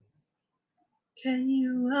Can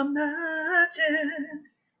you imagine?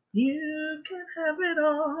 You can have it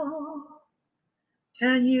all.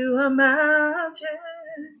 Can you imagine?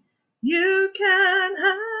 You can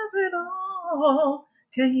have it all.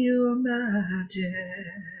 Can you imagine?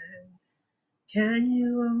 Can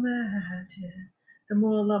you imagine? The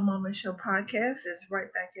More Love Moment Show podcast is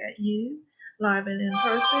right back at you, live and in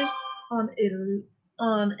person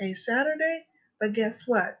on a Saturday. But guess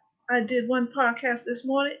what? I did one podcast this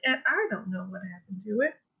morning, and I don't know what happened to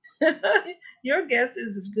it. Your guess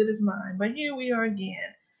is as good as mine. But here we are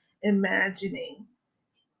again, imagining.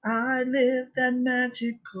 I live that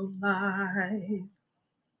magical life.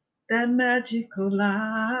 That magical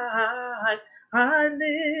life. I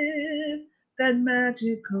live that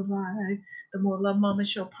magical life. The More Love Moment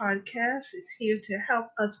Show podcast is here to help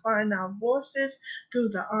us find our voices through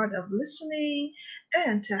the art of listening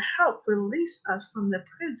and to help release us from the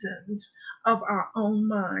prisons of our own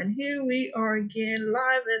mind. Here we are again,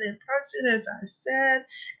 live and in person, as I said,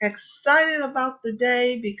 excited about the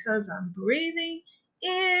day because I'm breathing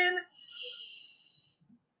in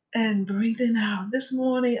and breathing out. This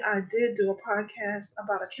morning, I did do a podcast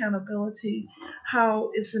about accountability, how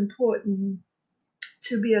it's important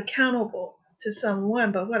to be accountable to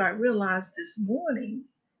someone. But what I realized this morning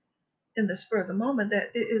in the spur of the moment,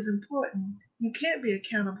 that it is important. You can't be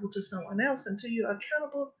accountable to someone else until you're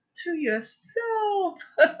accountable to yourself.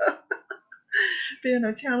 Being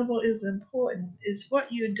accountable is important. It's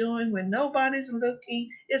what you're doing when nobody's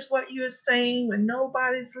looking. It's what you're saying when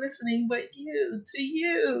nobody's listening but you, to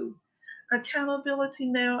you. Accountability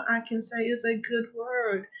now, I can say, is a good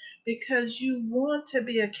word because you want to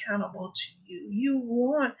be accountable to you. You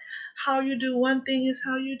want how you do one thing is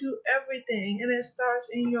how you do everything, and it starts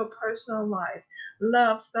in your personal life.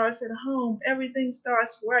 Love starts at home. Everything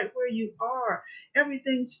starts right where you are.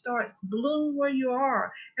 Everything starts bloom where you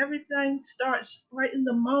are. Everything starts right in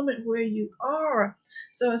the moment where you are.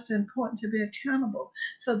 So it's important to be accountable.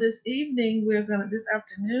 So this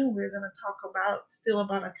afternoon, we're gonna talk about still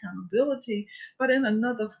about accountability, but in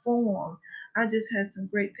another form. I just had some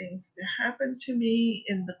great things that happened to me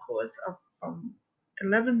in the course of from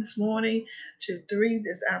 11 this morning to 3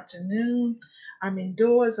 this afternoon. I mean,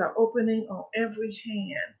 doors are opening on every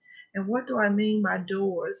hand. And what do I mean by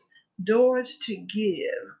doors? Doors to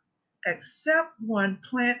give. Except one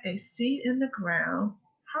plant a seed in the ground,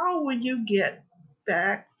 how will you get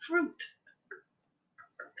back fruit?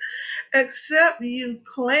 Except you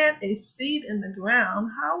plant a seed in the ground,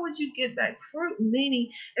 how would you get back fruit?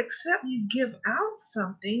 Meaning, except you give out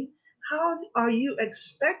something, how are you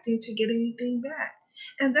expecting to get anything back?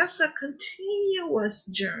 And that's a continuous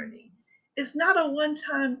journey. It's not a one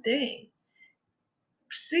time thing.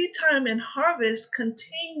 Seed time and harvest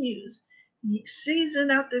continues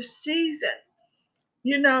season after season.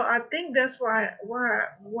 I think that's why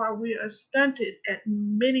we are stunted at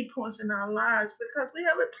many points in our lives because we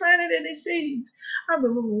haven't planted any seeds. I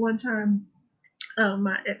remember one time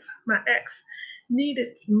my ex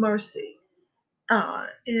needed mercy,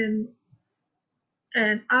 and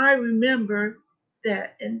I remember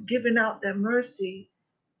that in giving out that mercy,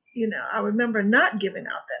 I remember not giving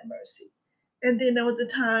out that mercy. And then there was a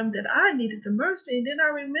time that I needed the mercy, and then I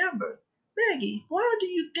remember, Maggie, why do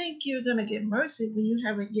you think you're going to get mercy when you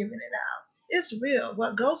haven't given it out? It's real.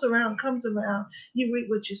 What goes around comes around. You reap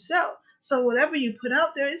what you sow. So whatever you put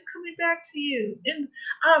out there is coming back to you. And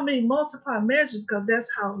I mean, multiply measure because that's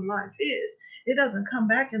how life is. It doesn't come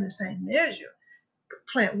back in the same measure.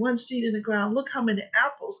 Plant one seed in the ground. Look how many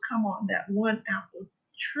apples come on that one apple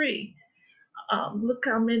tree. Look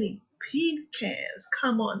how many pecans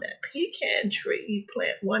come on that pecan tree. You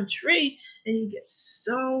plant one tree and you get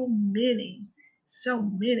so many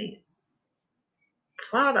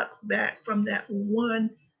products back from that one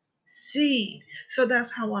seed. So that's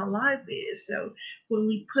how our life is. So when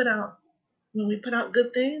we put out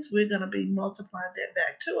good things, we're gonna be multiplied that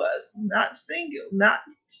back to us. Not single, not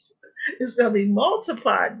it's gonna be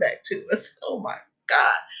multiplied back to us. Oh my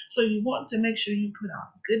God. So you want to make sure you put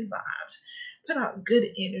out good vibes, put out good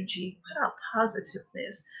energy, put out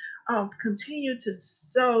positiveness. Continue to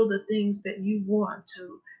sow the things that you want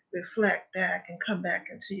to reflect back and come back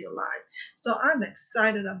into your life. So I'm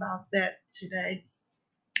excited about that today.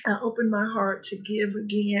 I opened my heart to give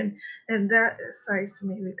again, and that excites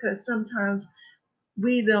me because sometimes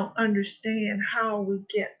we don't understand how we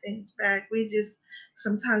get things back. We just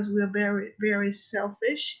sometimes we're very, very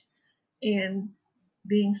selfish, and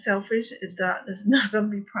being selfish is not going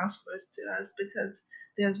to be prosperous to us because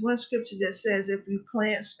there's one scripture that says if you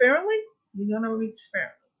plant sparingly, you're going to reap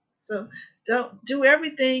sparingly. So don't do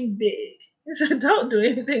everything big. So don't do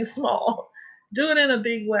anything small. Do it in a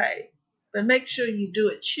big way. But make sure you do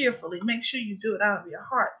it cheerfully. Make sure you do it out of your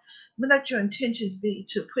heart. Let your intentions be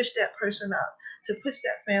to push that person up, to push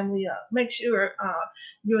that family up. Make sure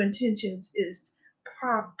your intentions is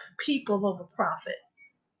people over profit.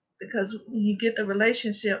 Because when you get the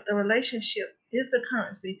relationship is the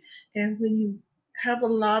currency. And when you have a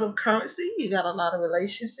lot of currency, you got a lot of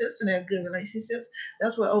relationships, and they're good relationships.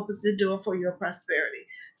 That's what opens the door for your prosperity.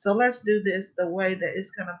 So let's do this the way that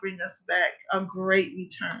it's going to bring us back a great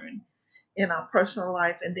return in our personal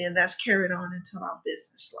life, and then that's carried on into our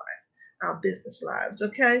business lives.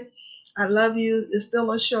 Okay, I love you. It's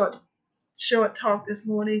still a short talk this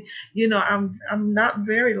morning. I'm not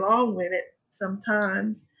very long with it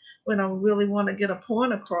sometimes when I really want to get a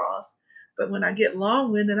point across. But when I get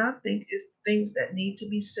long winded, I think it's things that need to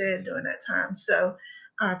be said during that time. So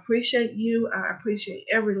I appreciate you. I appreciate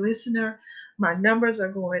every listener. My numbers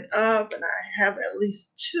are going up, and I have at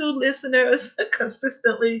least 2 listeners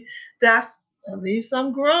consistently. That's at least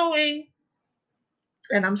I'm growing,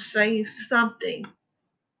 and I'm saying something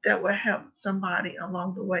that will help somebody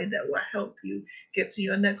along the way, that will help you get to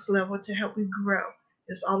your next level, to help you grow.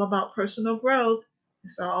 It's all about personal growth.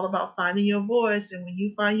 It's all about finding your voice. And when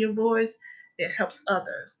you find your voice, it helps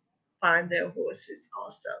others find their voices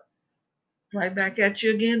also. Right back at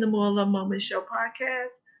you again, the More Love Moment Show podcast.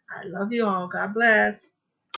 I love you all. God bless.